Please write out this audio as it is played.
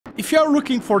If you are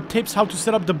looking for tips how to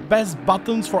set up the best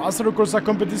buttons for Assetto Corsa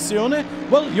Competizione,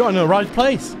 well, you're in the right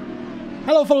place.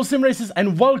 Hello fellow sim racers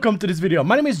and welcome to this video.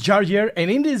 My name is Jardier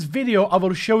and in this video I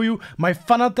will show you my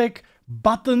Fanatec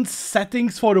button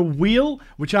settings for the wheel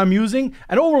which I'm using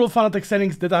and overall Fanatec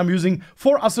settings that I'm using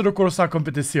for Assetto Corsa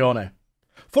Competizione.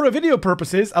 For the video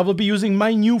purposes, I will be using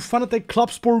my new Fanatec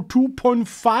Club Sport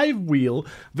 2.5 wheel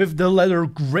with the leather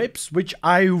grips, which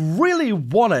I really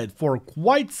wanted for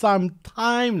quite some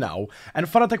time now. And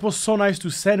Fanatec was so nice to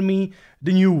send me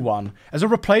the new one as a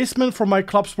replacement for my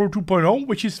Club Sport 2.0,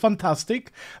 which is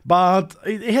fantastic. But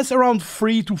it has around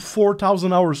 3,000 to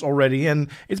 4,000 hours already, and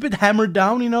it's a bit hammered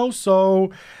down, you know.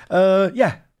 So,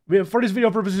 yeah, for this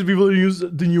video purposes, we will use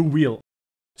the new wheel.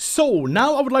 So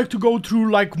now I would like to go through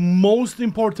like most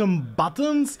important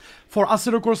buttons for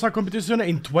Assetto Corsa Competizione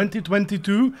in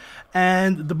 2022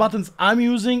 and the buttons I'm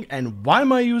using and why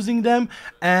am I using them,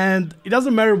 and it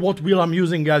doesn't matter what wheel I'm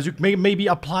using, guys. You can maybe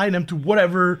apply them to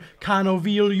whatever kind of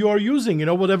wheel you're using, you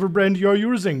know, whatever brand you're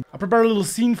using. I prepared a little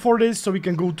scene for this so we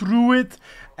can go through it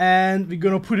and we're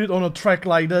gonna put it on a track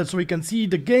like that so we can see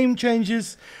the game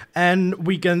changes and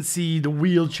we can see the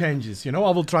wheel changes, you know.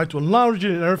 I will try to enlarge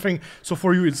it and everything, so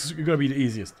for you it's gonna be the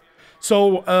easiest.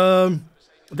 So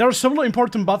there are several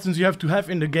important buttons you have to have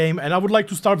in the game, and I would like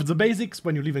to start with the basics.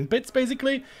 When you're leaving pits,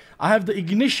 basically, I have the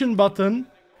ignition button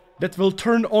that will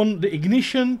turn on the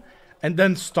ignition, and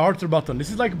then starter button. This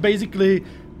is like basically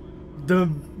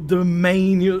the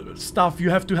main stuff you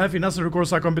have to have in Assetto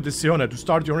Corsa Competizione to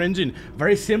start your engine.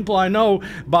 Very simple, I know,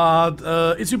 but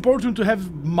it's important to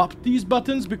have mapped these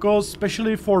buttons because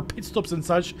especially for pit stops and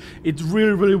such, it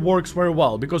really works very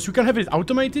well because you can have it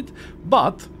automated,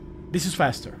 but this is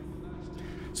faster.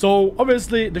 So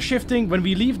obviously the shifting when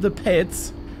we leave the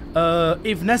pits,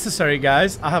 if necessary,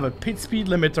 guys, I have a pit speed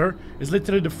limiter. It's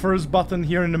literally the first button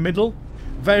here in the middle.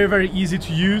 Very easy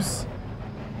to use.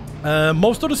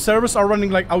 Most of the servers are running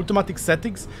like automatic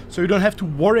settings, so you don't have to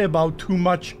worry about too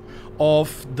much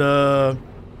of the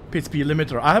pit speed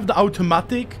limiter. I have the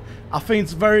automatic. I think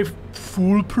it's very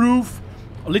foolproof.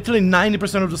 Literally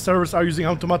 90% of the servers are using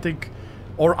automatic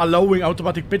or allowing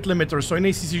automatic pit limiter. So in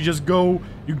ACC you just go,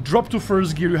 you drop to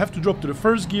first gear, you have to drop to the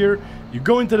first gear, you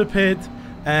go into the pit,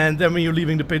 and then when you're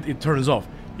leaving the pit it turns off.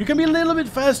 You can be a little bit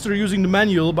faster using the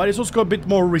manual, but it's also a bit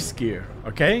more riskier,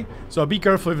 okay? So be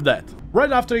careful with that.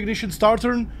 Right after ignition start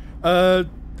turn,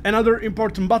 another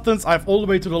important buttons, I have all the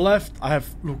way to the left, I have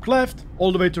look left,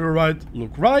 all the way to the right,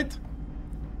 look right.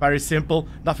 Very simple,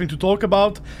 nothing to talk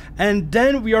about. And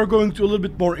then we are going to a little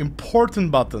bit more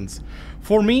important buttons.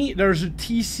 For me, there's a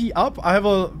TC up. I have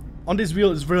a, on this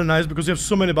wheel it's really nice because you have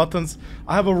so many buttons.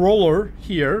 I have a roller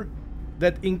here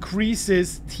that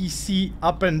increases TC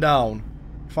up and down.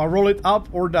 If I roll it up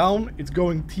or down, it's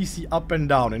going TC up and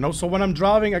down, you know. So when I'm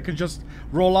driving, I can just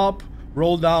roll up,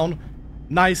 roll down,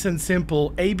 nice and simple.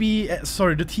 The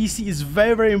TC is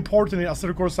very important in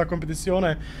Assetto Corsa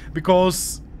Competizione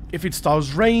because if it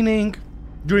starts raining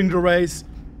during the race,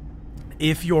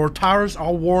 if your tires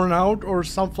are worn out or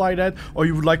something like that, or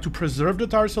you would like to preserve the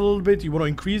tires a little bit, you want to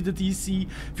increase the TC.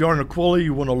 If you're in a quali,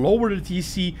 you want to lower the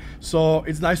TC. So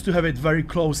it's nice to have it very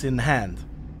close in hand.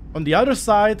 On the other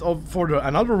side,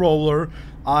 another roller,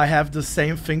 I have the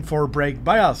same thing for brake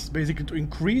bias, basically to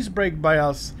increase brake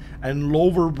bias and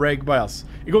lower brake bias.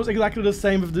 It goes exactly the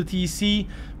same with the TC.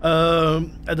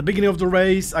 At the beginning of the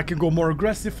race, I can go more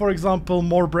aggressive, for example,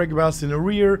 more brake bias in the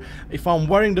rear. If I'm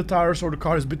wearing the tires or the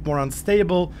car is a bit more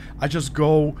unstable, I just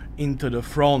go into the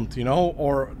front, you know,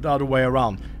 or the other way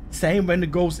around. Same when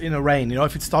it goes in the rain, you know,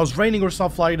 if it starts raining or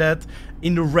stuff like that,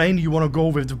 in the rain you want to go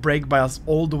with the brake bias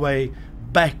all the way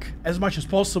back as much as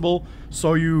possible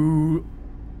so you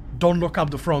don't lock up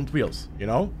the front wheels, you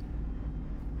know.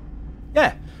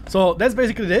 Yeah, so that's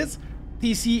basically this.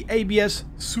 TC, ABS,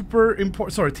 super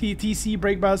important. Sorry, TC,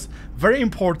 brake bias, very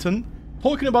important.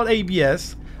 Talking about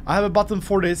ABS, I have a button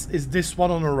for this. Is this one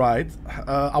on the right?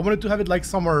 I wanted to have it like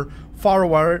somewhere far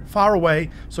away,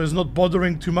 so it's not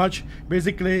bothering too much.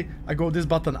 Basically, I go this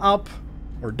button up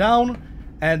or down,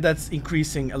 and that's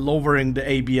increasing and lowering the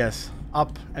ABS.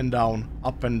 Up and down,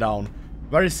 up and down.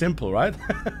 Very simple, right?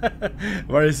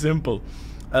 Very simple.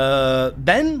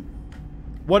 Then,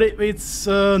 what if it's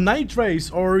night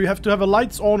race or you have to have a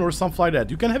lights on or something like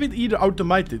that? You can have it either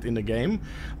automated in the game,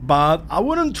 but I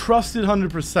wouldn't trust it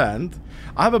 100%.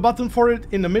 I have a button for it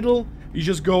in the middle. You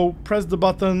just go press the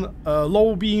button,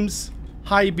 low beams,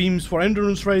 high beams for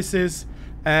endurance races.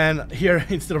 And here,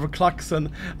 instead of a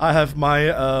klaxon, I have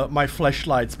my my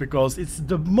flashlights because it's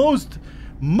the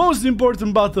most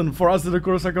important button for Assetto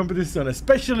Corsa Competizione,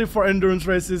 especially for endurance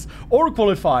races or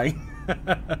qualifying.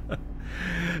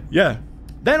 Yeah.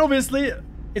 Then obviously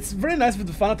it's very nice with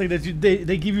the Fanatec that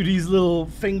they give you these little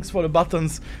things for the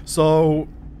buttons. So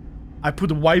I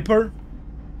put a wiper.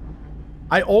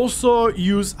 I also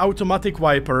use automatic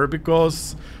wiper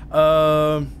because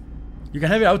you can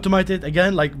have it automated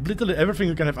again, like literally everything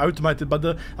you can have automated, but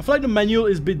I feel like the manual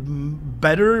is a bit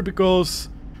better because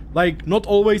like not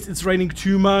always it's raining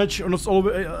too much or not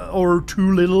always, or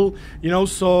too little, you know,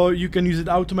 so you can use it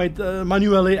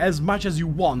manually as much as you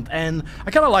want, and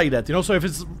I kind of like that, you know. So if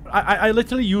it's I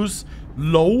literally use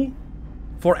low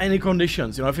for any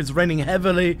conditions, you know, if it's raining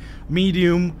heavily,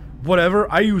 medium,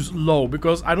 whatever, I use low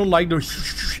because I don't like the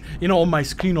you know on my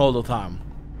screen all the time.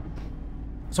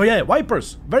 So yeah,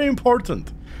 wipers, very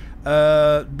important.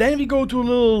 Then we go to a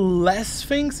little less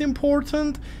things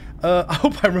important. I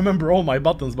hope I remember all my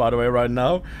buttons, by the way, right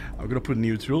now. I'm gonna put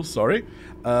neutral, sorry.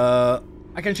 I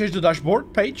can change the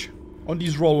dashboard page on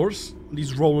these rollers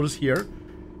here.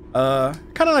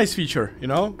 Kind of nice feature, you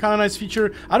know, kind of nice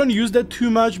feature. I don't use that too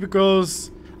much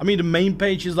because, I mean, the main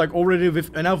page is like already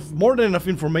with more than enough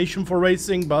information for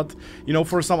racing, but, you know,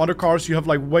 for some other cars, you have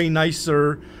like way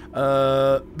nicer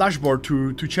dashboard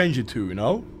to change it to, you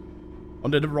know.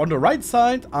 On the right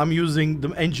side, I'm using the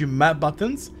engine map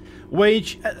buttons,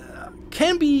 which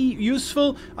can be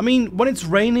useful. I mean, when it's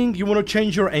raining, you want to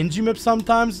change your engine map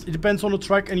sometimes. It depends on the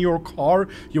track and your car.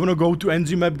 You want to go to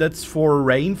engine map that's for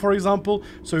rain, for example.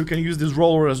 So you can use this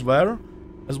roller as well.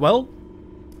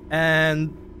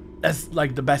 And that's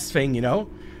like the best thing, you know.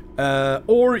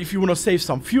 Or if you want to save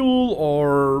some fuel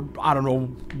or, I don't know,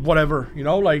 whatever, you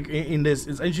know, like in this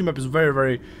engine map is very,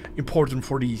 very important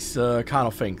for these kind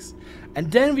of things.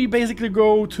 And then we basically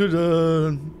go to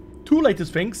the two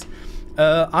latest things.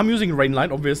 I'm using rain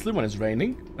light, obviously, when it's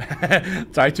raining.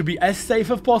 Try to be as safe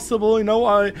as possible, you know.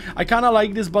 I kind of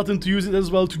like this button to use it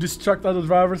as well to distract other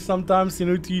drivers sometimes, you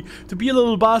know, to be a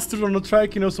little bastard on the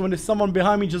track, you know, so when there's someone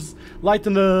behind me, just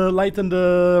lighten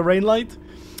the rain light.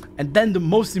 And then the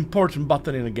most important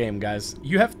button in the game, guys.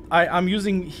 I'm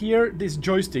using here this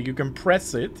joystick. You can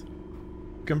press it.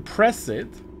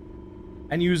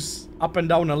 And use up and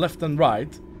down and left and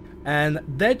right. And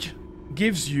that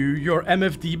gives you your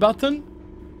MFD button.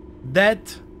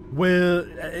 That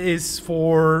is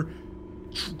for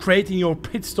creating your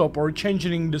pit stop or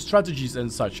changing the strategies and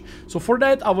such. So for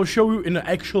that, I will show you in an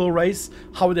actual race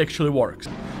how it actually works.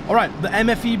 Alright, the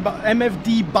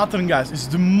MFD button, guys, is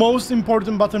the most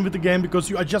important button with the game because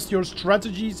you adjust your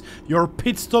strategies, your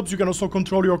pit stops, you can also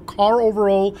control your car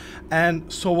overall,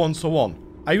 and so on, so on.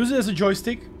 I use it as a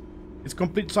joystick. It's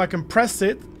complete, so I can press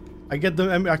it. I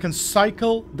can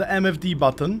cycle the MFD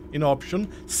button in option.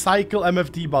 Cycle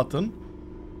MFD button.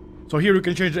 So here you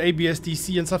can change the ABS,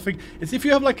 TC and something. It's if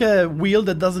you have like a wheel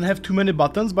that doesn't have too many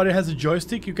buttons, but it has a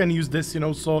joystick, you can use this, you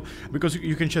know, so because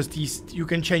you can change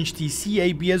TC,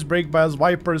 ABS, brake bias,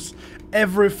 wipers,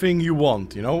 everything you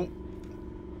want, you know.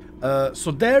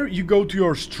 So there you go to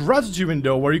your strategy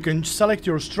window where you can select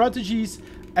your strategies,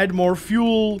 add more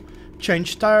fuel,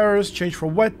 change tires, change for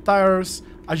wet tires,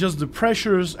 adjust the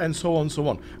pressures, and so on, so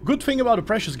on. Good thing about the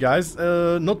pressures, guys,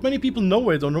 not many people know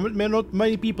it, or not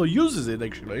many people uses it,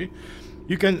 actually.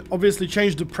 You can obviously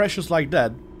change the pressures like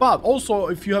that, but also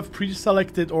if you have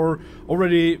pre-selected or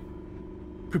already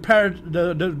prepared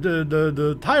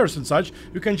the tires and such,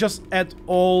 you can just add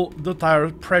all the tire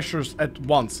pressures at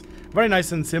once. Very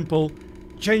nice and simple.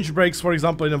 Change brakes, for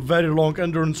example, in a very long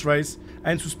endurance race,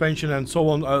 and suspension and so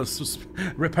on,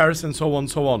 repairs and so on,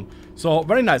 so on. So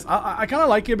very nice. I kind of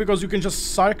like it because you can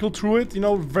just cycle through it, you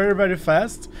know, very, very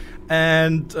fast.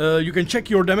 And you can check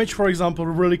your damage, for example,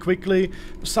 really quickly.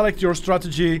 Select your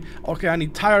strategy. Okay, I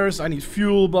need tires, I need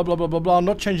fuel, blah, blah, blah, blah, blah.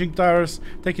 Not changing tires,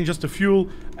 taking just the fuel,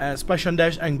 splash and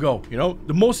dash and go, you know.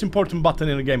 The most important button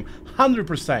in the game,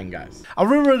 100%, guys. I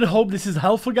really, really hope this is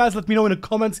helpful, guys. Let me know in the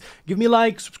comments. Give me a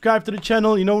like, subscribe to the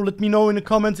channel, you know. Let me know in the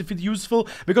comments if it's useful.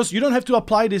 Because you don't have to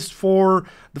apply this for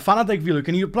the Fanatec wheel. You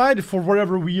can apply it for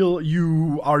whatever wheel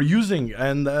you are using.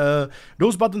 And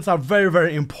those buttons are very,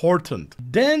 very important.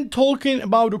 Then talking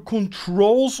about the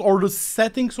controls or the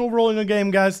settings overall in the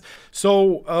game, guys.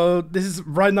 So this is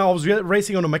right now, I was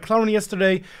racing on a McLaren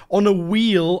yesterday on a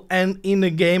wheel, and in the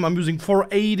game I'm using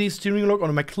 480 steering lock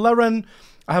on a McLaren.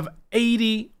 I have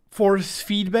 80 force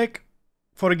feedback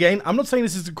for the game. I'm not saying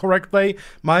this is the correct play.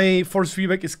 My force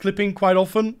feedback is clipping quite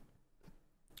often.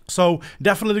 So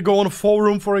definitely go on a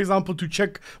forum, for example, to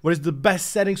check what is the best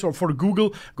settings, or for the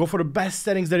Google, go for the best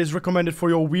settings that is recommended for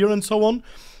your wheel and so on.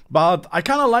 But I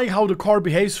kind of like how the car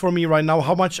behaves for me right now,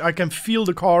 how much I can feel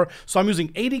the car. So I'm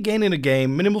using 80 gain in the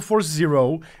game, minimal force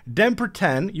 0, damper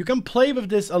 10. You can play with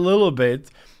this a little bit.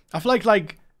 I feel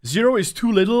like 0 is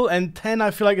too little, and 10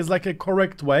 I feel like is like a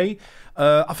correct way.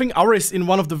 I think Aris in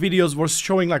one of the videos was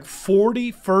showing like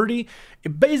 40, 30.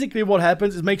 Basically what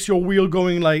happens is makes your wheel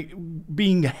going like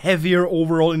being heavier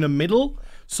overall in the middle.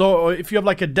 So if you have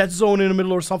like a dead zone in the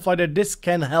middle or something like that, this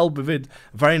can help with it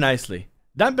very nicely.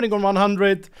 Dampening on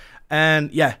 100,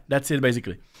 and yeah, that's it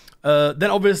basically. Then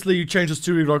obviously you change the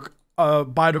steering lock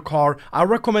by the car. I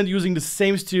recommend using the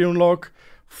same steering lock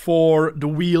for the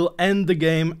wheel and the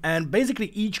game, and basically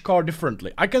each car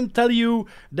differently. I can tell you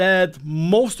that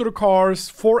most of the cars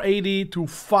 480 to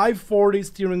 540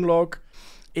 steering lock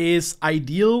is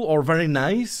ideal or very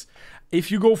nice.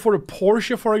 If you go for a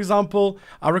Porsche, for example,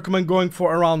 I recommend going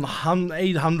for around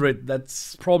 800.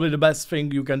 That's probably the best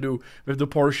thing you can do with the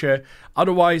Porsche.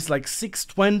 Otherwise, like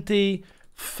 620,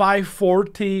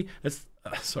 540. That's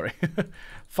sorry,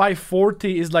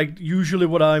 540 is like usually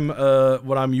what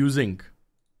I'm using.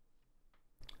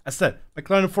 As said,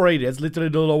 McLaren 480, that's literally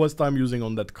the lowest I'm using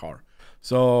on that car.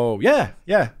 So, yeah.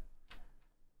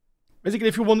 Basically,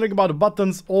 if you're wondering about the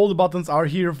buttons, all the buttons are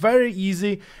here. Very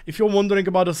easy. If you're wondering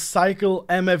about a cycle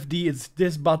MFD, it's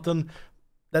this button.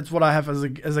 That's what I have as a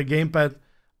gamepad.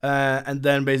 And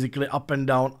then basically up and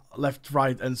down, left,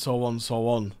 right, and so on, so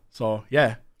on. So,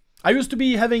 yeah. I used to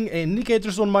be having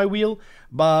indicators on my wheel,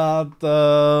 but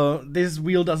this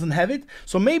wheel doesn't have it.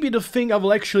 So maybe the thing I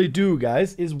will actually do,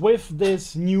 guys, is with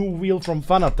this new wheel from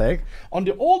Fanatec. On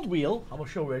the old wheel, I will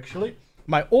show you actually,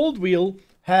 my old wheel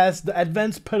has the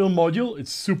advanced pedal module.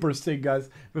 It's super sick, guys.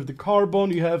 With the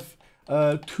carbon, you have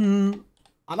 2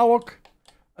 analog,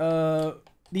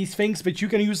 these things, which you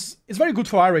can use. It's very good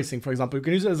for iRacing, for example. You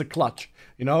can use it as a clutch,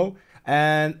 you know.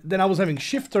 And then I was having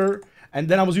shifter, and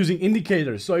then I was using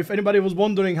indicators. So if anybody was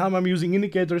wondering how I'm using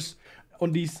indicators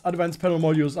on these advanced pedal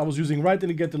modules, I was using right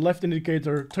indicator, left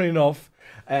indicator, turn it off,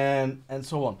 and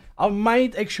so on. I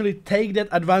might actually take that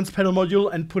advanced pedal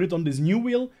module and put it on this new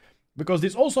wheel, because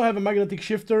this also have a magnetic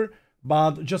shifter,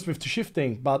 but just with the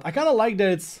shifting. But I kind of like that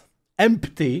it's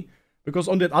empty, because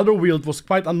on that other wheel it was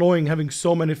quite annoying having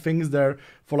so many things there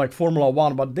for like Formula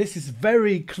 1, but this is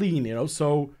very clean, you know.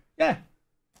 So yeah,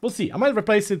 we'll see. I might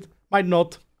replace it, might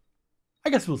not. I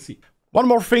guess we'll see. One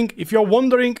more thing, if you're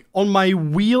wondering, on my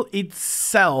wheel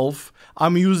itself,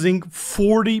 I'm using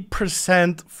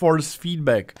 40% force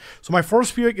feedback. So my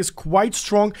force feedback is quite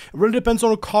strong. It really depends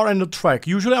on the car and the track.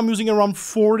 Usually I'm using around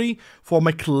 40 for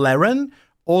McLaren,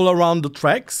 all around the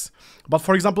tracks. But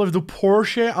for example, with the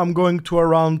Porsche, I'm going to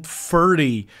around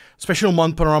 30, especially on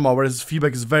Mount Panorama, where its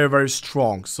feedback is very, very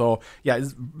strong. So yeah,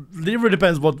 it really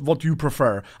depends what you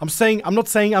prefer. I'm not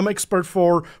saying I'm expert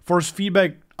for force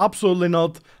feedback. Absolutely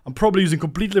not. I'm probably using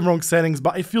completely wrong settings,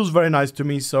 but it feels very nice to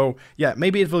me. So yeah,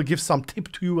 maybe it will give some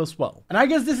tip to you as well. And I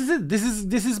guess this is it.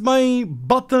 This is my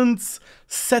buttons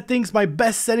settings, my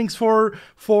best settings for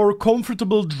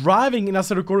comfortable driving in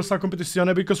Assetto Corsa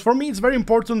Competizione, because for me it's very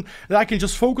important that I can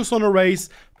just focus on a race,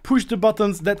 push the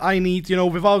buttons that I need, you know,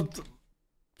 without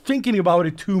thinking about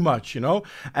it too much, you know,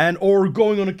 and or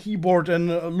going on a keyboard and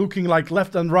looking like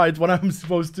left and right what I'm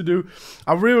supposed to do.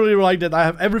 I really like that I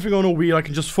have everything on a wheel. I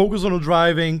can just focus on the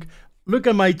driving, look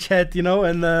at my chat, you know,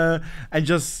 and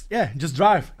just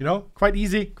drive, you know, quite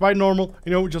easy, quite normal,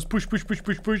 you know, just push, boom,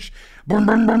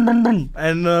 boom, boom, boom, boom,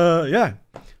 and yeah.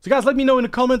 So guys, let me know in the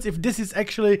comments if this is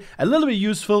actually a little bit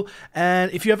useful,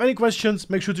 and if you have any questions,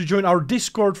 make sure to join our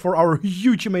Discord for our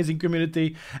huge, amazing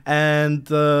community, and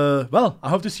well, I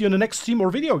hope to see you in the next stream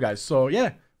or video, guys. So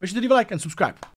yeah, make sure to leave a like and subscribe.